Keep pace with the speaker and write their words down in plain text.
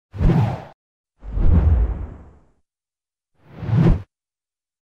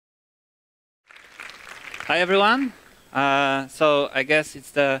Hi everyone. So I guess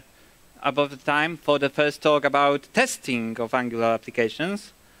it's about the time for the first talk about testing of Angular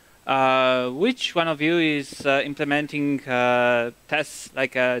applications. Which one of you is implementing tests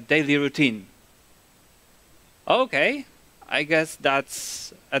like a daily routine? Okay, I guess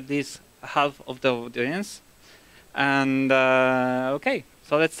that's at least half of the audience. And okay,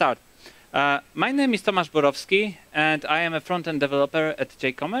 so let's start. My name is Tomasz Borowski, and I am a front-end developer at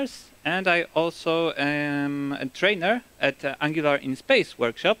JCommerce, and I also am a trainer at Angular in Space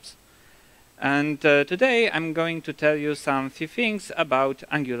workshops. And today I'm going to tell you some few things about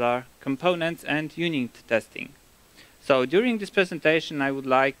Angular components and unit testing. So during this presentation, I would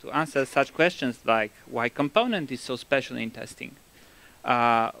like to answer such questions like why component is so special in testing,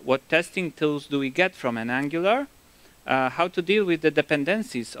 what testing tools do we get from an Angular, how to deal with the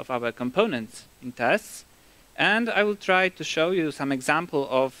dependencies of our components in tests, and I will try to show you some example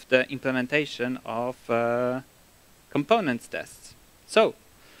of the implementation of components tests. So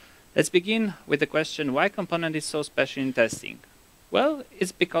let's begin with the question why component is so special in testing. Well,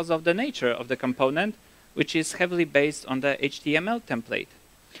 it's because of the nature of the component, which is heavily based on the HTML template.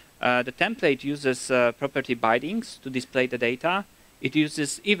 The template uses property bindings to display the data. It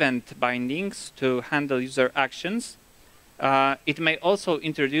uses event bindings to handle user actions. It may also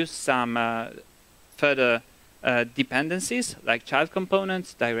introduce some further dependencies like child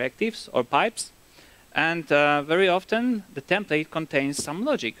components, directives, or pipes. And very often, the template contains some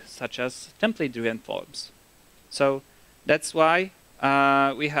logic, such as template-driven forms. So that's why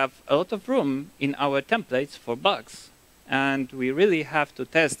we have a lot of room in our templates for bugs. And we really have to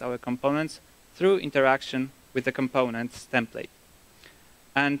test our components through interaction with the components template.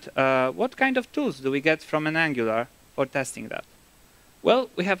 And what kind of tools do we get from an Angular for testing that? Well,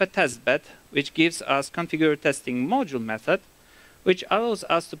 we have a test bed, which gives us configure testing module method, which allows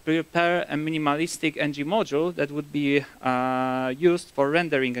us to prepare a minimalistic ng module that would be used for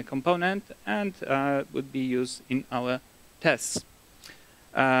rendering a component and would be used in our tests.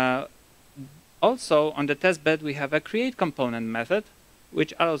 Also, on the test bed, we have a create component method,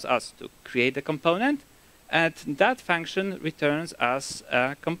 which allows us to create a component, and that function returns us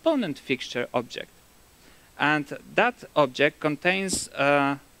a component fixture object. And that object contains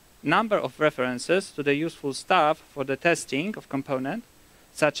a number of references to the useful stuff for the testing of component,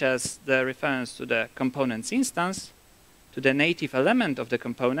 such as the reference to the component's instance, to the native element of the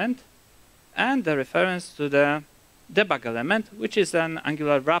component, and the reference to the debug element, which is an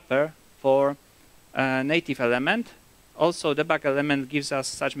Angular wrapper for a native element. Also, debug element gives us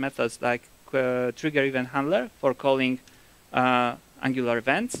such methods like trigger event handler for calling Angular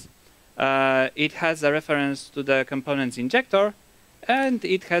events. It has a reference to the component's injector, and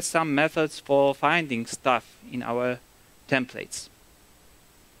it has some methods for finding stuff in our templates.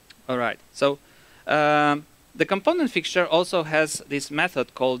 All right, so the component fixture also has this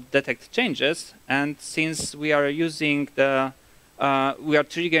method called detect changes, and since we are using we are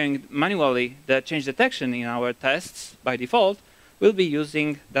triggering manually the change detection in our tests by default, we'll be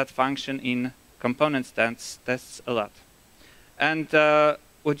using that function in component tests a lot. And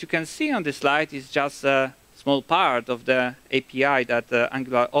what you can see on this slide is just a small part of the API that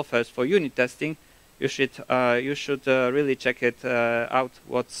Angular offers for unit testing. You should really check it out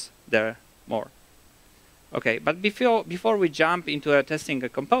what's there more. Okay, but before we jump into testing a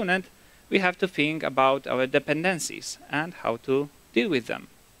component, we have to think about our dependencies and how to deal with them.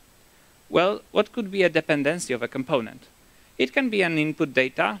 Well, what could be a dependency of a component? It can be an input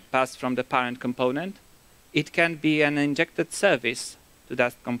data passed from the parent component. It can be an injected service to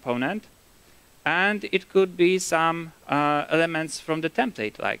that component. And it could be some elements from the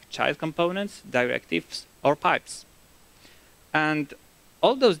template, like child components, directives, or pipes. And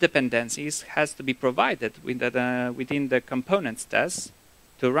all those dependencies has to be provided within the components tests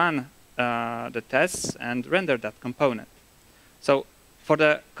to run the tests and render that component. So for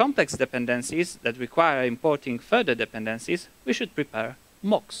the complex dependencies that require importing further dependencies, we should prepare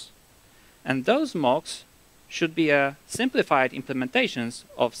mocks. And those mocks should be simplified implementations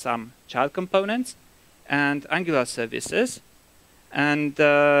of some child components and Angular services. And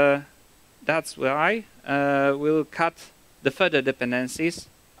that's why we'll cut the further dependencies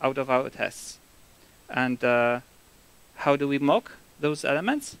out of our tests. And how do we mock those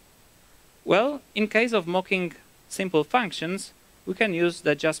elements? Well, in case of mocking simple functions, we can use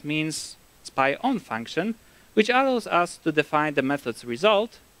the just means spy on function, which allows us to define the method's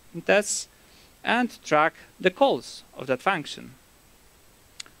result in tests and track the calls of that function.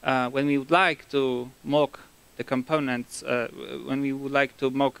 When we would like to mock the components, when we would like to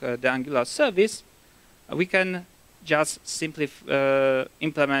mock the Angular service, we can just simply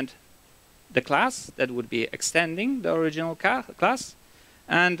implement the class that would be extending the original class.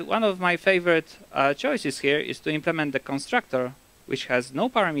 And one of my favorite choices here is to implement the constructor, which has no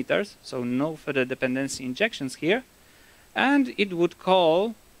parameters, so no further dependency injections here. And it would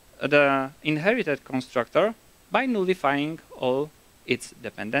call the inherited constructor by nullifying all its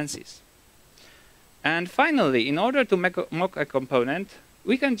dependencies. And finally, in order to mock a component,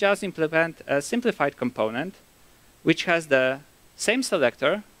 we can just implement a simplified component which has the same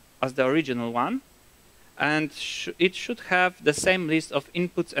selector as the original one, and it should have the same list of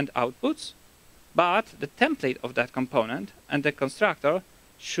inputs and outputs, but the template of that component and the constructor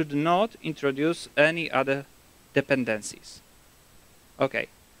should not introduce any other dependencies. Okay,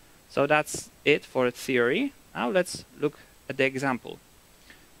 so that's it for theory. Now let's look at the example.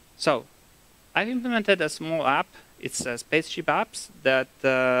 So I've implemented a small app. It's a spaceship apps that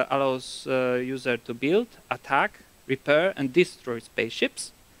allows user to build, attack, repair, and destroy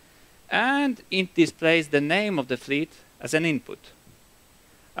spaceships. And it displays the name of the fleet as an input.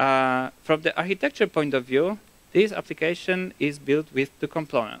 From the architecture point of view, this application is built with two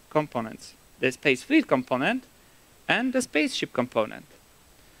components, the space fleet component and the spaceship component.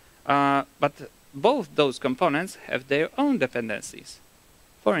 But both those components have their own dependencies.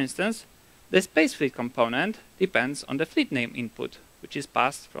 For instance, the space fleet component depends on the fleet name input, which is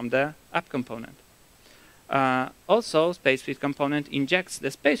passed from the app component. Also, space fleet component injects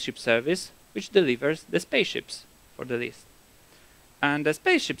the spaceship service, which delivers the spaceships for the list. And the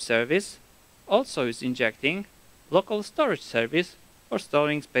spaceship service also is injecting local storage service for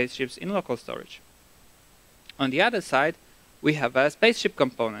storing spaceships in local storage. On the other side, we have a spaceship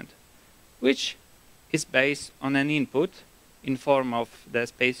component, which is based on an input in form of the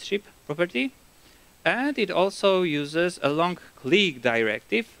spaceship property, and it also uses a long click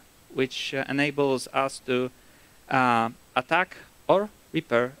directive, which enables us to attack or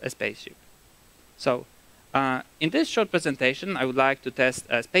repair a spaceship. So in this short presentation, I would like to test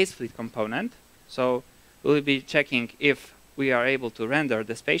a space fleet component. So we'll be checking if we are able to render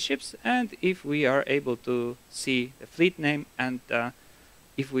the spaceships and if we are able to see the fleet name and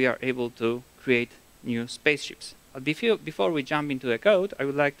if we are able to create new spaceships. But before we jump into the code, I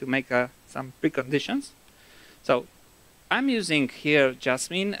would like to make some preconditions. So I'm using here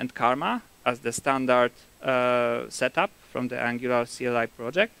Jasmine and Karma as the standard setup from the Angular CLI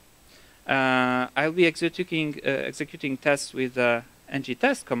project. I'll be executing tests with the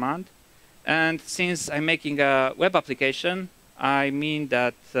ngTest command. And since I'm making a web application, I mean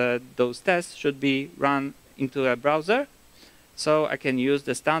that those tests should be run into a browser. So I can use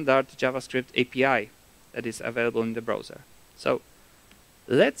the standard JavaScript API that is available in the browser. So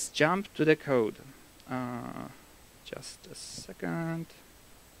let's jump to the code. Just a second.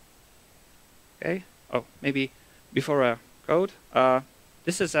 Okay. Oh, maybe before a code.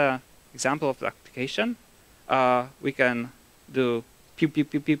 This is an example of the application. We can do pew pew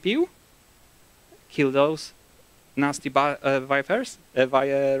pew pew pew, kill those nasty riders,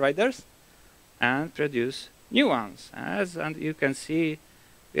 and produce new ones. And you can see,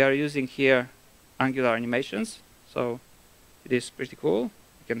 we are using here Angular animations, so it is pretty cool.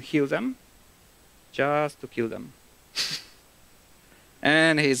 You can heal them just to kill them.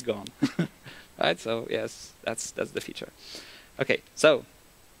 And he's gone. Right, so yes, that's the feature. Okay, so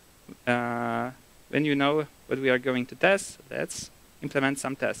when you know what we are going to test, let's implement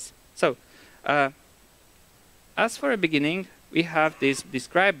some tests. So as for a beginning, we have this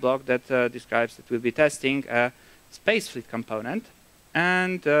describe block that describes that we'll be testing a space fleet component.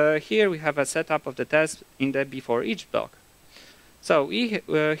 And here we have a setup of the test in the before each block. So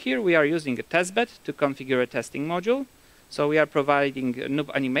here we are using a testbed to configure a testing module. So we are providing a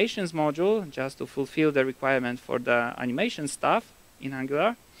noob animations module just to fulfill the requirement for the animation stuff in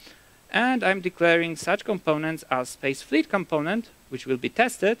Angular. And I'm declaring such components as space fleet component, which will be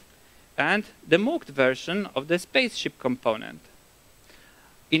tested, and the mocked version of the spaceship component.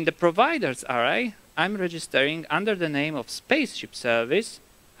 In the providers array, I'm registering under the name of spaceship service,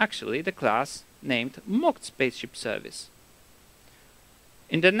 actually the class named mocked spaceship service.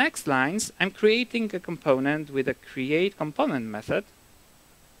 In the next lines, I'm creating a component with a create component method.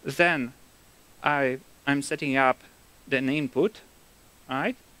 Then I'm setting up an input,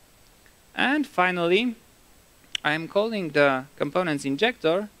 right? And finally, I'm calling the components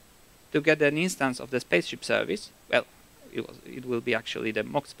injector to get an instance of the spaceship service. Well, it will be actually the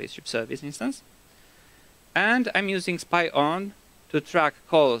mock spaceship service instance. And I'm using spy on to track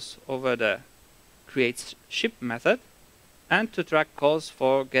calls over the create ship method and to track calls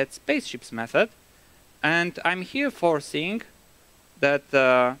for get spaceships method. And I'm here forcing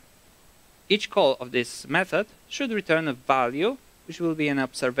that each call of this method should return a value, which will be an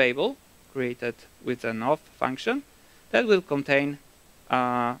observable created with an auth function that will contain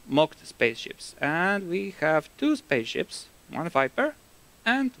mocked spaceships. And we have 2 spaceships, one Viper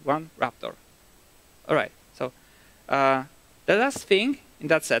and one Raptor. All right, so the last thing in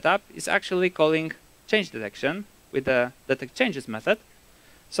that setup is actually calling change detection with the detect changes method.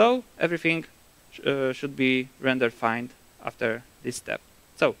 So everything should be rendered fine after this step.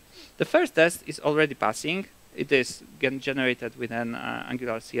 So the first test is already passing. It is generated with an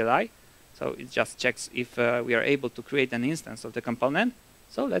Angular CLI. So it just checks if we are able to create an instance of the component.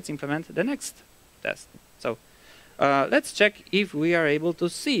 So let's implement the next test. So let's check if we are able to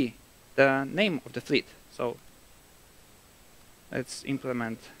see the name of the fleet. So let's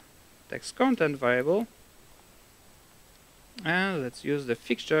implement text content variable. And let's use the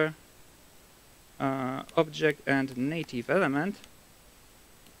fixture object and native element.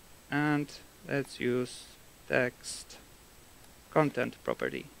 And let's use text content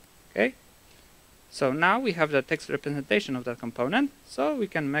property. Okay. So now we have the text representation of that component. So we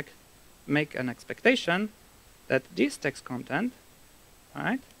can make an expectation that this text content,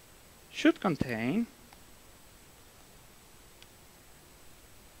 right, should contain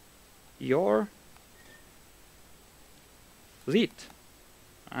your fleet.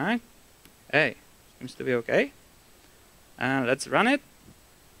 All right. Hey, seems to be okay. And let's run it.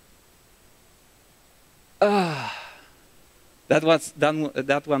 That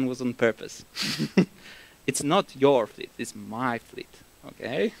one was on purpose. It's not your fleet, it's my fleet.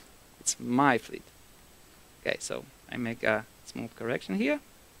 Okay? It's my fleet. Okay, so I make a smooth correction here,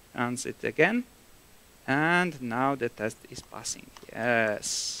 runs it again, and now the test is passing.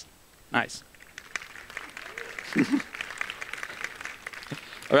 Yes. Nice.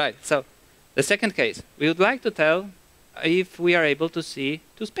 All right, so the second case, we would like to tell if we are able to see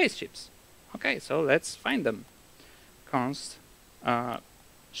 2 spaceships. Okay, so let's find them. Const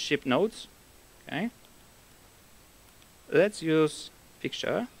ship nodes. Okay. Let's use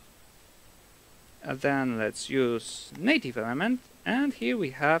fixture. And then let's use native element. And here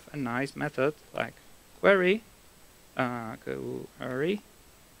we have a nice method like query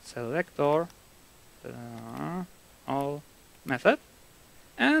selector all method,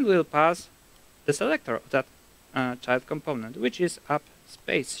 and we'll pass the selector of that child component, which is up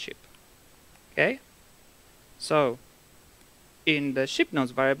spaceship. Okay. So in the ship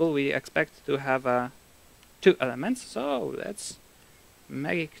nodes variable, we expect to have 2 elements. So let's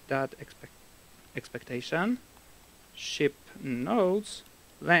make that expectation ship nodes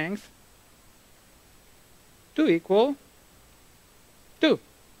length to equal 2.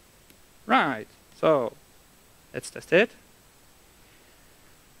 Right. So let's test it.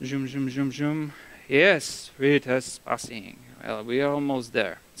 Zoom, zoom, zoom, zoom. Yes, 3 tests passing. Well, we are almost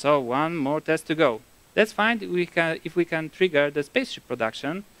there. So 1 more test to go. Let's find if we can trigger the spaceship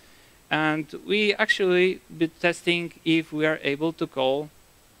production, and we actually be testing if we are able to call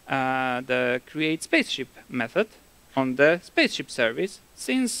the create spaceship method on the spaceship service,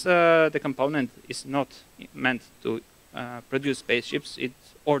 since the component is not meant to produce spaceships, it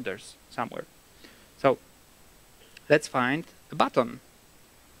orders somewhere. So let's find a button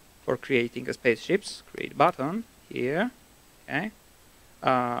for creating a spaceships. Create button here. Okay.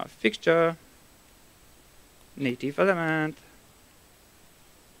 Fixture native element.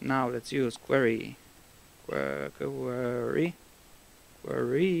 Now let's use query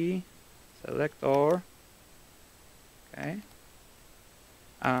selector. Okay.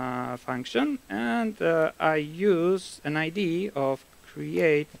 Function, and I use an ID of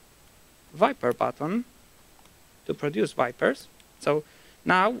create Viper button to produce Vipers. So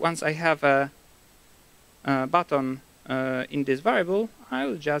now once I have a button in this variable, I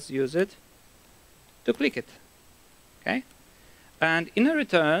will just use it to click it. Okay, and in a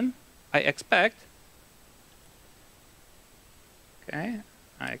return I expect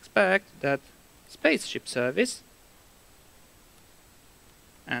that spaceship service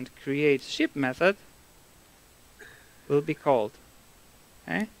and create ship method will be called.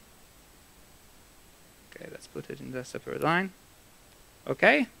 Okay, let's put it in the separate line.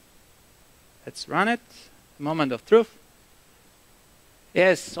 Okay, let's run it. Moment of truth.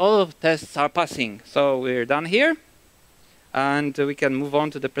 Yes, all of tests are passing, so we're done here, and we can move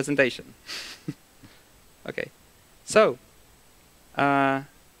on to the presentation. Okay, so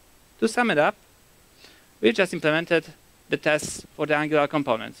to sum it up, we just implemented the tests for the Angular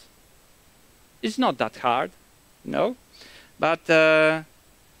components. It's not that hard, no, but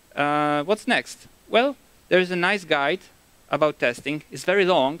what's next? Well, there is a nice guide about testing. It's very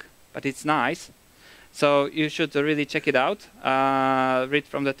long, but it's nice. So you should really check it out, read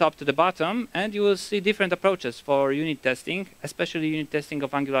from the top to the bottom, and you will see different approaches for unit testing, especially unit testing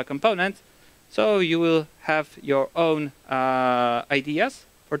of Angular components. So you will have your own ideas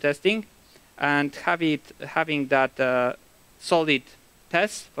for testing, and having that solid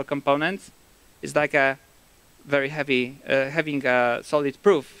test for components is like a very heavy, having a solid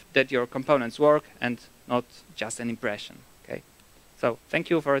proof that your components work and not just an impression. Okay. So thank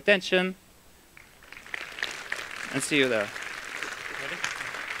you for attention, and see you there.